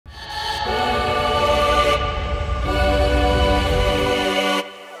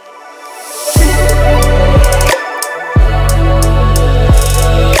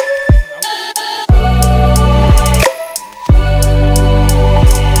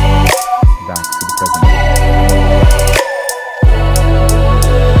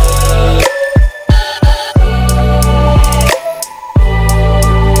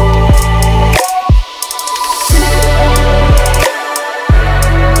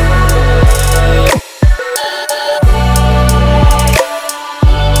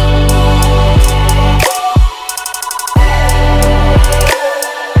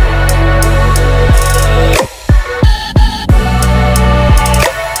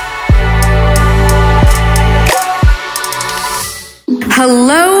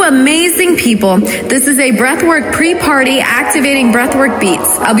people. This is a breathwork pre-party activating breathwork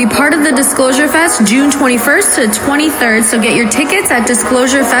beats. I'll be part of the Disclosure Fest June 21st to 23rd, so get your tickets at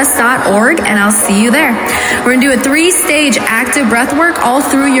disclosurefest.org and I'll see you there. We're gonna do a 3-stage active breathwork all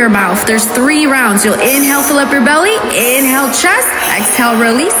through your mouth. There's 3 rounds. You'll inhale, fill up your belly, inhale, chest, exhale,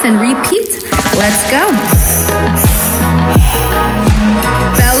 release, and repeat. Let's go.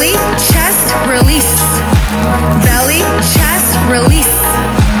 Belly, chest, release. Belly, chest, release.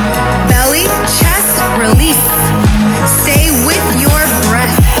 Belly, chest, release. Stay with your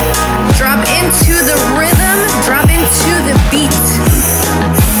breath. Drop into the rhythm, drop into the beat.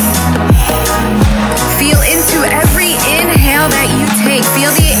 Feel into every inhale that you take.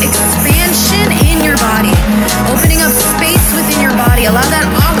 Feel the expansion in your body, opening up space within your body. Allow that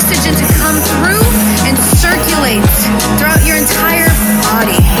oxygen to come through and circulate throughout your entire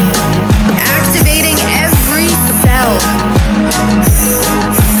body, activating every cell.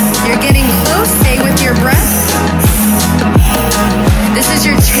 You're getting close. Stay with your breath. This is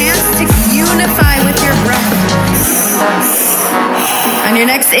your chance to unify with your breath. On your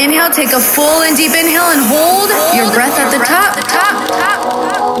next inhale, take a full and deep inhale and hold your breath at the top.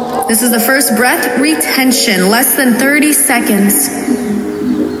 This is the first breath retention, less than 30 seconds.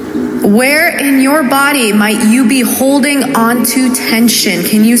 Where in your body might you be holding on to tension?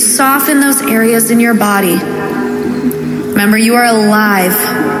 Can you soften those areas in your body? Remember, you are alive.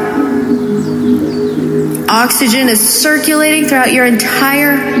 Oxygen is circulating throughout your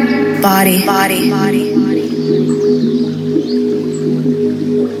entire body.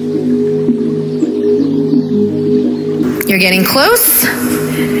 You're getting close.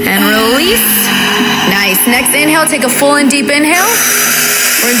 And release. Nice. Next inhale, take a full and deep inhale.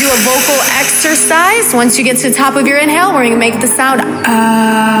 We're going to do a vocal exercise. Once you get to the top of your inhale, we're going to make the sound.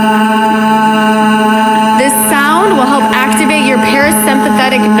 This sound will help activate your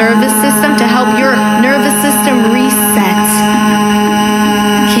parasympathetic nervous system to help your nervous system reset.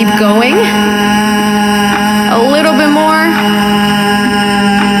 Keep going. A little bit more.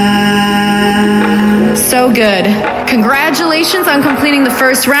 So good. Congratulations on completing the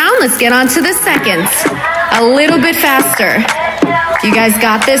first round. Let's get on to the second. A little bit faster. You guys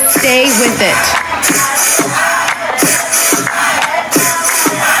got this. Stay with it.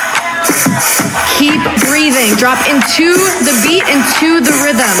 Keep breathing. Drop into the beat, into the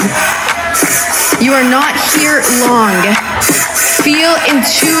rhythm. You are not here long. Feel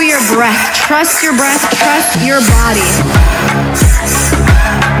into your breath. Trust your breath. Trust your body.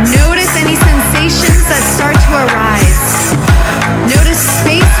 Notice any sensations that start to arise. Notice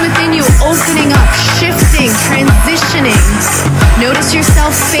space within you opening up, shifting, transitioning. Notice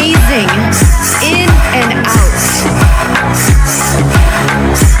yourself phasing in and out.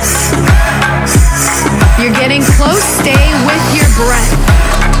 You're getting close. Stay with your breath.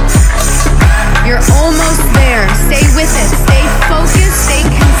 You're almost there. Stay with it. Stay focused. Stay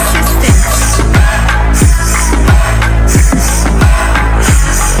consistent.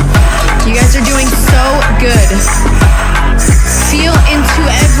 You guys are doing so good. Feel into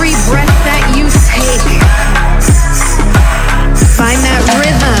every breath that you take. Find that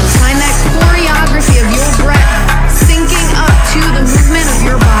rhythm. Find that choreography of your breath syncing up to the movement of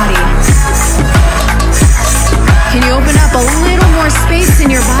your body. Can you open up a little more space in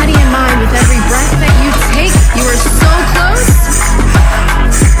your body and mind with every breath that you take? You are so close.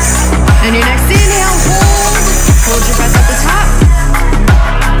 And your next inhale, hold your breath at the top.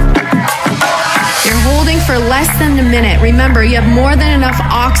 You're holding for less than a minute. Remember, you have more than enough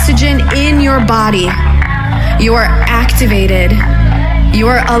oxygen in your body. You are activated. You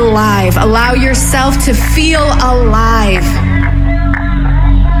are alive. Allow yourself to feel alive.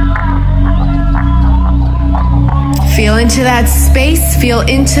 Feel into that space. Feel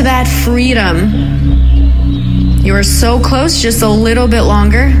into that freedom. You are so close, just a little bit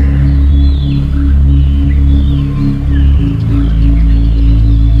longer.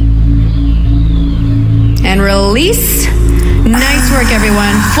 And release. Nice work,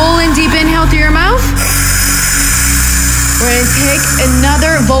 everyone. Full and deep inhale through your mouth. We're going to take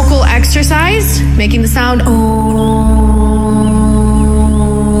another vocal exercise, making the sound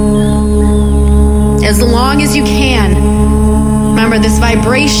as long as you can. Remember, this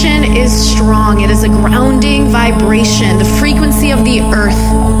vibration is strong. It is a grounding vibration, the frequency of the earth,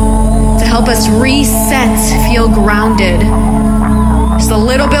 to help us reset, feel grounded. Just a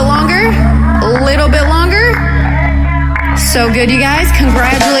little bit longer. A little bit longer. So good, you guys.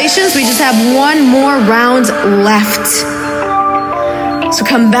 Congratulations. We just have one more round left. So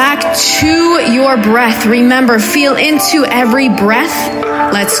come back to your breath. Remember, feel into every breath.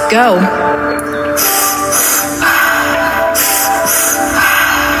 Let's go.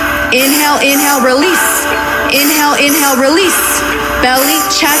 Inhale, inhale, release. Inhale, inhale, release. Belly,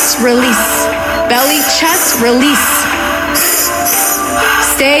 chest, release. Belly, chest, release.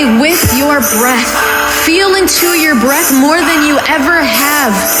 Stay with your breath. Feel into your breath more than you ever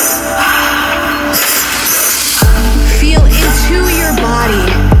have. Feel into your body.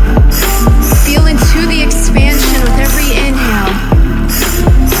 Feel into the expansion with every inhale.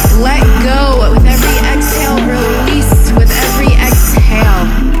 Let go with every exhale. Release with every exhale.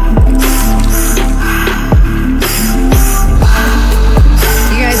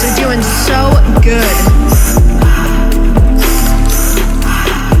 You guys are doing so good.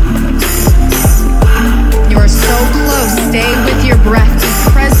 You are so close. Stay with your breath. Be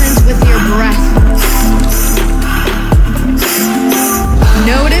present with your breath.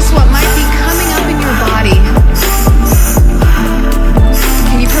 Notice what might be coming up in your body.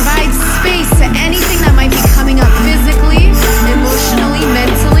 Can you provide space to anything that might be coming up physically, emotionally,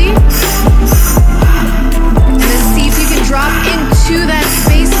 mentally? And then see if you can drop into that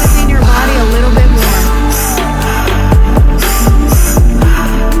space within your body a little bit more.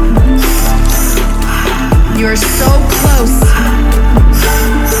 You are so close.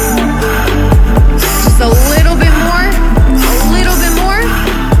 Just a little bit more. A little bit more.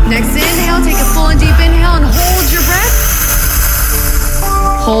 Next inhale, take a full and deep inhale and hold your breath.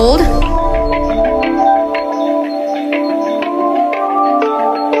 Hold.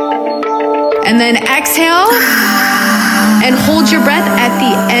 And then exhale and hold your breath at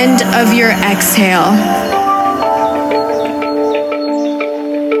the end of your exhale.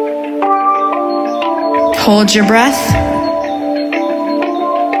 Hold your breath.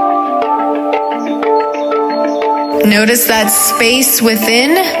 Notice that space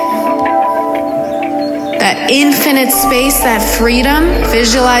within, that infinite space, that freedom.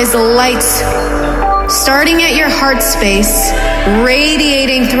 Visualize the light starting at your heart space,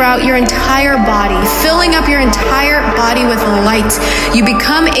 radiating throughout your entire body, filling up your entire body with light. You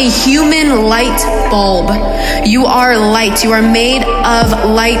become a human light bulb. You are light. You are made of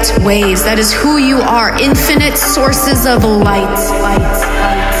light waves. That is who you are. Infinite sources of light.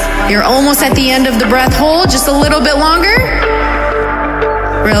 You're almost at the end of the breath. Hold just a little bit longer.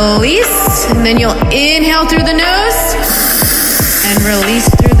 Release. And then you'll inhale through the nose and release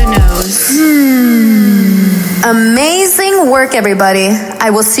through the nose. Amazing work, everybody. I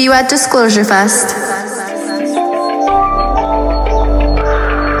will see you at Disclosure Fest.